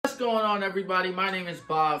going on, everybody? My name is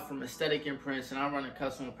Bob from Aesthetic Imprints, and I run a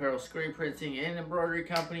custom apparel screen printing and embroidery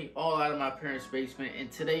company all out of my parents' basement.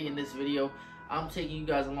 And today in this video, I'm taking you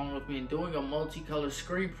guys along with me and doing a multicolor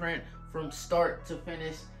screen print from start to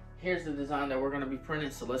finish. Here's the design that we're going to be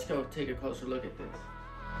printing, so let's go take a closer look at this.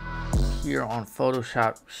 Here on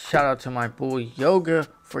Photoshop, shout out to my boy Yoga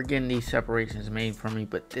for getting these separations made for me,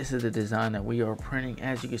 but this is the design that we are printing.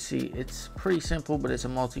 As you can see, it's pretty simple, but it's a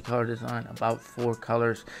multicolor design, about 4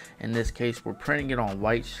 colors. In this case, we're printing it on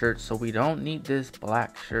white shirts, so we don't need this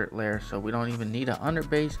black shirt layer, so we don't even need an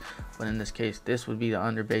underbase. But in this case, this would be the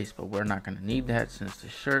underbase, but we're not going to need that since the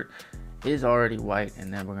shirt is already white.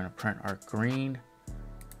 And then we're going to print our green,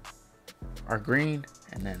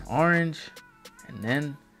 and then orange, and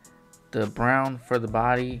then the brown for the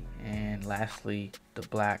body, and lastly the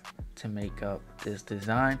black to make up this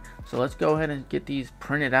design. So let's go ahead and get these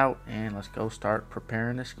printed out and let's go start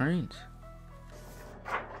preparing the screens.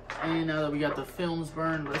 And now that we got the films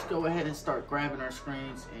burned, let's go ahead and start grabbing our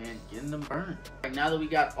screens and getting them burned. Right, now that we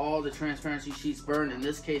got all the transparency sheets burned, in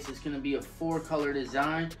this case it's going to be a 4-color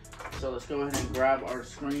design. So let's go ahead and grab our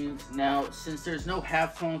screens. Now, since there's no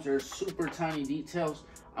halftones or super tiny details,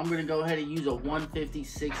 I'm going to go ahead and use a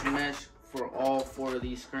 156 mesh for all 4 of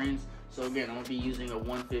these screens. So again, I'm going to be using a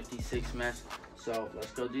 156 mesh. So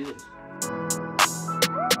let's go do this.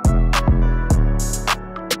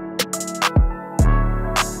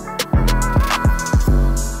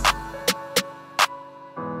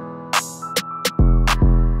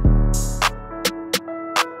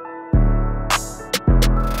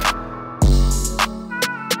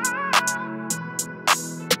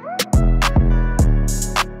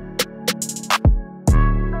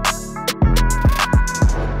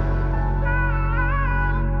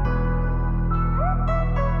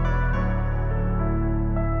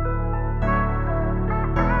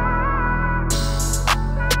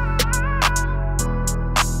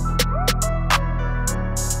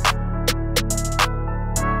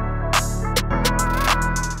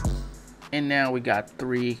 And now we got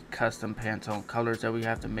 3 custom Pantone colors that we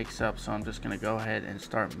have to mix up, so I'm just going to go ahead and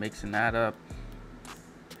start mixing that up.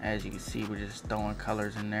 As you can see, we're just throwing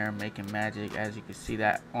colors in there, making magic. As you can see,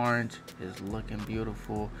 that orange is looking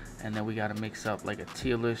beautiful, and then we got to mix up like a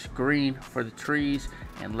tealish green for the trees,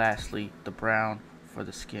 and lastly the brown for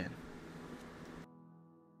the skin.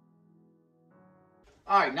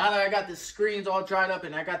 Alright, now that I got the screens all dried up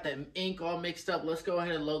and I got the ink all mixed up, let's go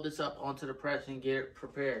ahead and load this up onto the press and get it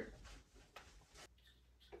prepared.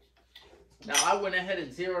 Now I went ahead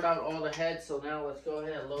and zeroed out all the heads, so now let's go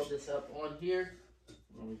ahead and load this up on here.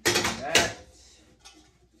 We do that.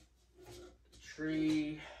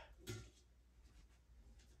 Tree.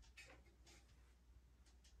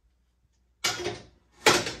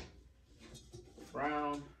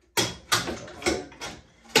 Brown.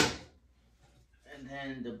 And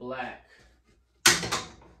then the black.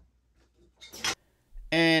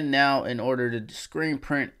 And now, in order to screen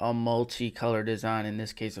print a multicolor design, in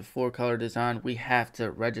this case a 4-color design, we have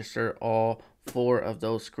to register all 4 of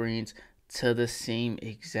those screens to the same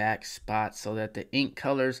exact spot so that the ink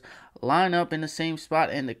colors line up in the same spot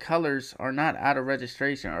and the colors are not out of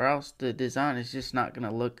registration, or else the design is just not going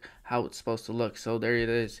to look how it's supposed to look. So there it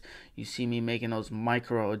is. You see me making those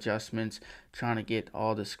micro adjustments, trying to get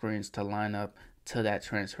all the screens to line up to that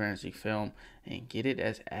transparency film and get it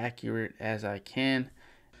as accurate as I can.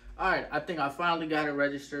 Alright, I think I finally got it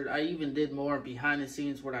registered. I even did more behind the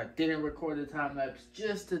scenes where I didn't record the time lapse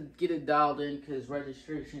just to get it dialed in, because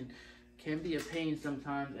registration can be a pain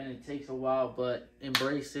sometimes and it takes a while, but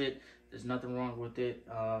embrace it. There's nothing wrong with it.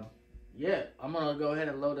 Yeah, I'm gonna go ahead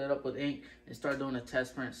and load it up with ink and start doing a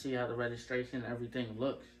test print, see how the registration and everything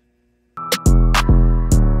looks.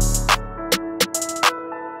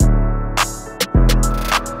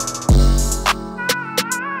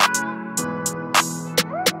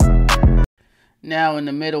 Now, in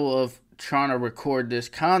the middle of trying to record this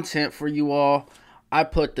content for you all, I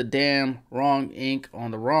put the damn wrong ink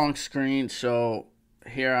on the wrong screen. So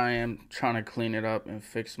here I am trying to clean it up and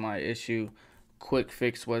fix my issue. Quick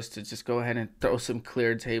fix was to just go ahead and throw some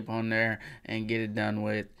clear tape on there and get it done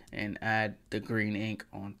with, and add the green ink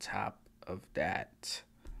on top of that.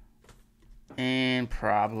 And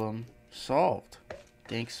problem solved.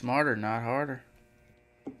 Think smarter, not harder.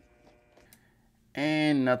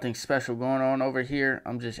 And nothing special going on over here.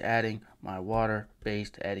 I'm just adding my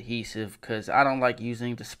water-based adhesive because I don't like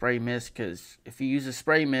using the spray mist, because if you use a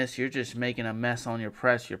spray mist, you're just making a mess on your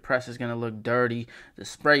press. Your press is going to look dirty. The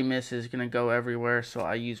spray mist is going to go everywhere. So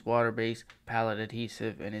I use water-based palette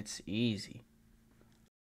adhesive, and it's easy.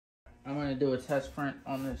 I'm going to do a test print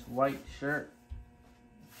on this white shirt.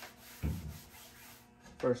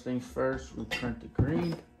 First things first, we print the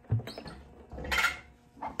green.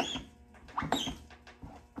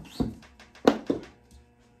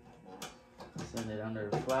 Send it under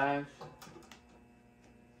the flash.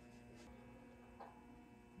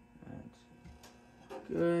 That's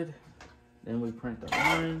good. Then we print the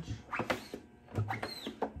orange.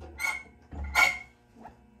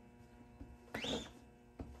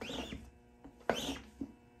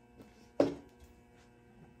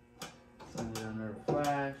 Send it under the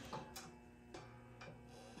flash.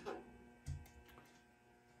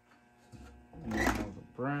 And now the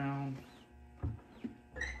brown.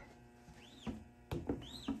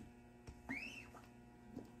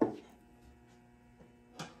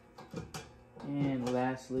 And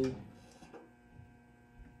lastly,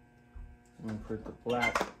 I'm going to put the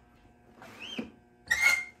black.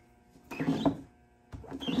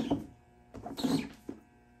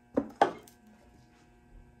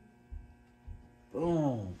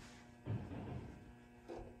 Boom.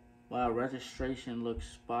 Wow, registration looks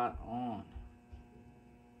spot on.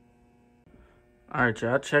 Alright,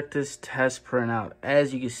 y'all, check this test print out.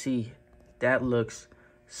 As you can see, that looks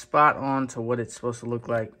spot on to what it's supposed to look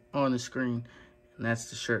like on the screen. And that's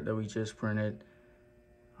the shirt that we just printed.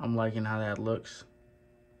 I'm liking how that looks.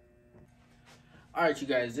 Alright, you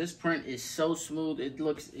guys, this print is so smooth. It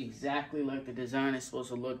looks exactly like the design is supposed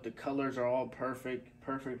to look. The colors are all perfect,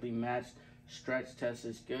 perfectly matched. Stretch test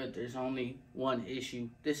is good. There's only one issue.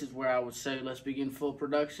 This is where I would say let's begin full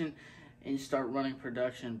production and start running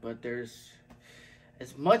production. But there's,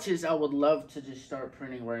 as much as I would love to just start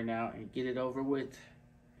printing right now and get it over with,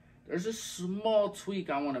 there's a small tweak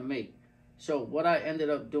I want to make. So what I ended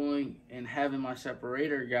up doing and having my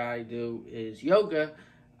separator guy do is yoga.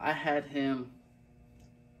 I had him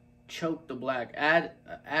choke the black, add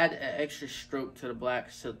an extra stroke to the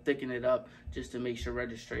black to thicken it up, just to make sure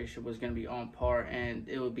registration was going to be on par and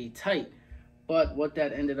it would be tight. But what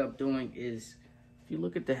that ended up doing is, if you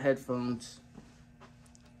look at the headphones,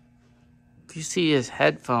 if you see his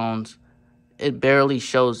headphones, it barely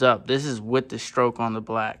shows up. This is with the stroke on the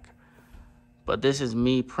black, but this is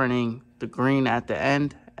me printing the green at the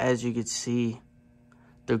end. As you can see,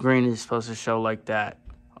 the green is supposed to show like that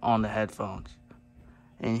on the headphones.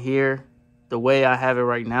 And here, the way I have it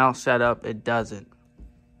right now set up, it doesn't.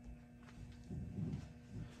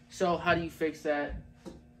 So how do you fix that?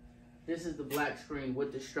 This is the black screen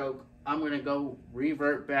with the stroke. I'm going to go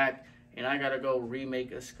revert back, and I got to go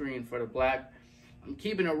remake a screen for the black. I'm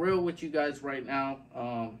keeping it real with you guys right now.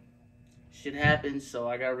 Shit happens, so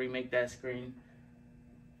I got to remake that screen.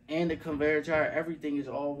 And the conveyor jar, everything is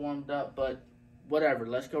all warmed up, but whatever.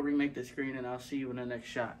 Let's go remake the screen, and I'll see you in the next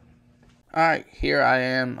shot. Alright, here I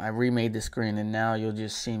am. I remade the screen, and now you'll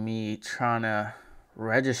just see me trying to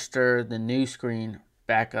register the new screen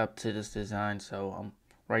back up to this design. So I'm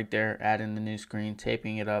right there adding the new screen,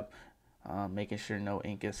 taping it up, making sure no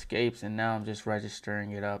ink escapes, and now I'm just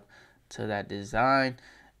registering it up to that design.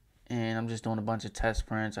 And I'm just doing a bunch of test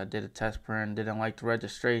prints. I did a test print, didn't like the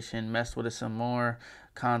registration, messed with it some more,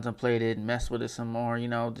 contemplated, messed with it some more. You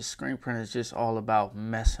know, the screen print is just all about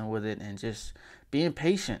messing with it and just being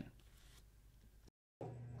patient.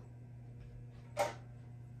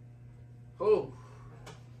 Oh,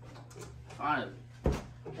 finally.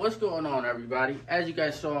 What's going on, everybody? As you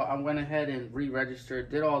guys saw, I went ahead and re-registered,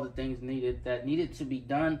 did all the things that needed to be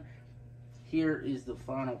done. Here is the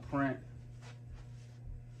final print.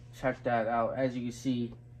 Check that out. As you can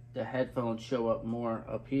see, the headphones show up more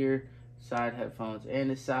up here, side headphones, and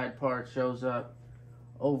the side part shows up.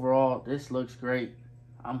 Overall, this looks great.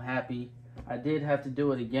 I'm happy. I did have to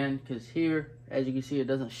do it again because here, as you can see, it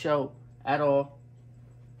doesn't show at all.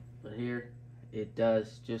 But here it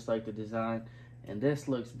does, just like the design. And this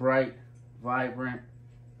looks bright, vibrant.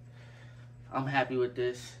 I'm happy with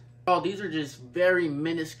this. Oh, these are just very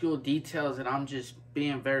minuscule details that I'm just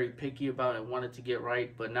being very picky about and wanted to get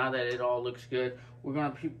right. But now that it all looks good, we're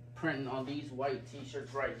going to be printing on these white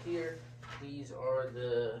t-shirts right here. These are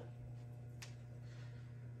the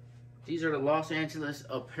Los Angeles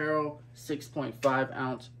Apparel 6.5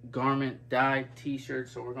 ounce garment dye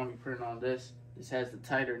t-shirts. So we're going to be printing on this. This has the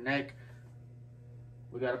tighter neck.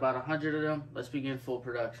 We got about 100 of them. Let's begin full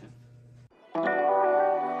production.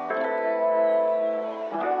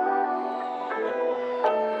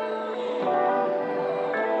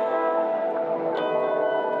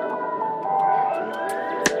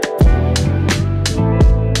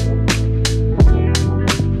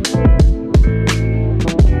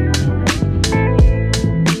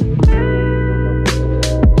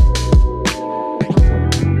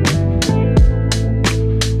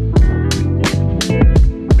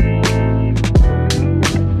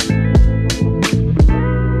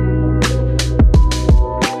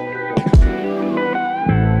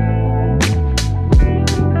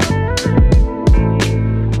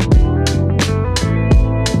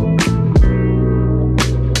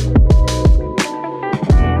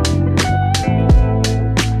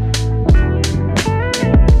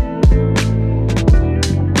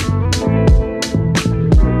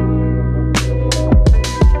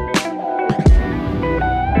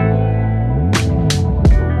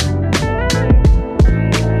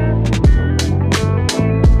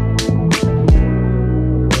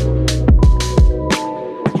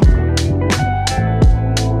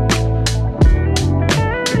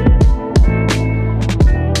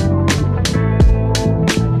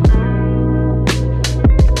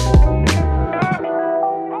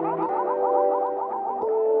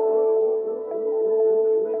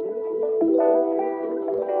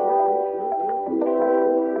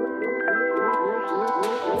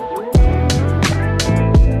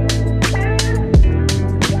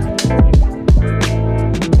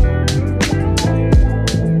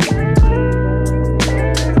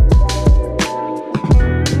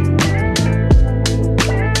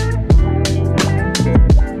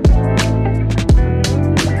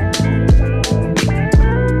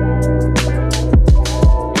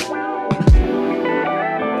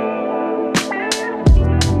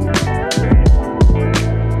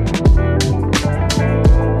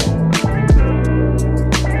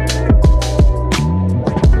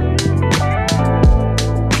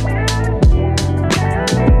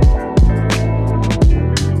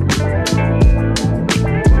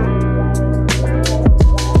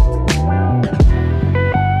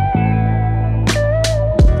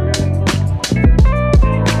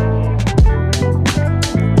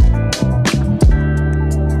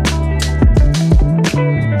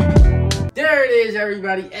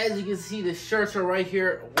 everybody, as you can see, the shirts are right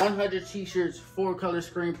here. 100 t-shirts, 4-color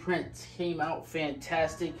screen print, came out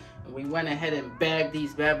fantastic. And we went ahead and bagged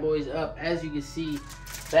these bad boys up. As you can see,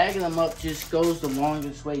 bagging them up just goes the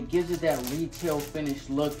longest way, gives it that retail finished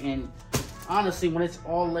look. And honestly, when it's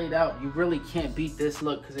all laid out, you really can't beat this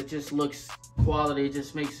look because it just looks quality. It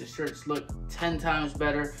just makes the shirts look 10 times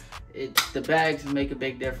better. The bags make a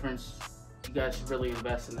big difference. You guys should really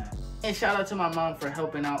invest in that. And shout out to my mom for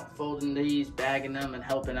helping out folding these, bagging them, and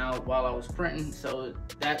helping out while I was printing. So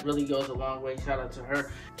that really goes a long way. Shout out to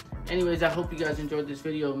her. Anyways, I hope you guys enjoyed this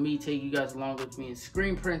video of me taking you guys along with me in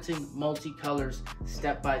screen printing, multi-colors,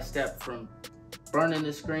 step by step, from burning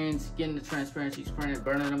the screens, getting the transparencies printed,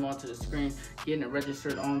 burning them onto the screen, getting it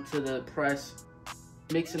registered onto the press,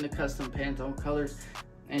 mixing the custom Pantone colors,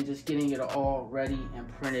 and just getting it all ready and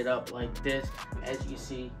printed up like this. As you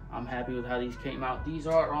see, I'm happy with how these came out. These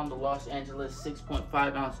are on the Los Angeles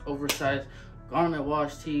 6.5 ounce oversized garment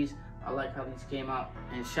wash tees. I like how these came out.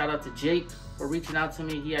 And shout out to Jake for reaching out to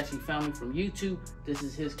me. He actually found me from YouTube. This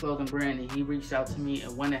is his clothing brand, and he reached out to me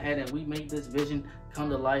and went ahead and we made this vision come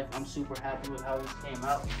to life. I'm super happy with how this came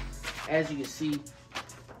out. As you can see,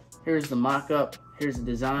 here's the mock-up, here's the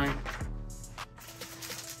design.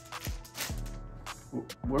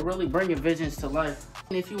 We're really bringing visions to life.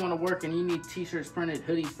 And if you want to work and you need t-shirts printed,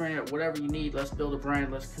 hoodies printed, whatever you need, let's build a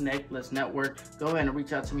brand, let's connect, let's network. Go ahead and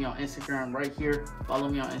reach out to me on Instagram right here. Follow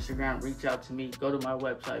me on Instagram, reach out to me, go to my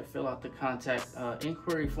website, fill out the contact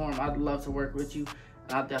inquiry form. I'd love to work with you,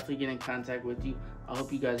 and I'll definitely get in contact with you. I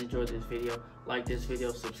hope you guys enjoyed this video. Like this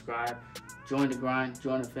video, subscribe, join the grind,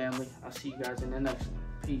 join the family. I'll see you guys in the next one.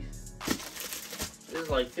 Peace. This is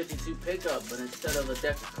like 52 pickup, but instead of a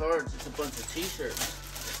deck of cards, it's a bunch of t-shirts.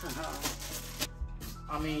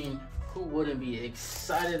 I mean, who wouldn't be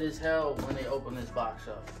excited as hell when they open this box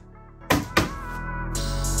up?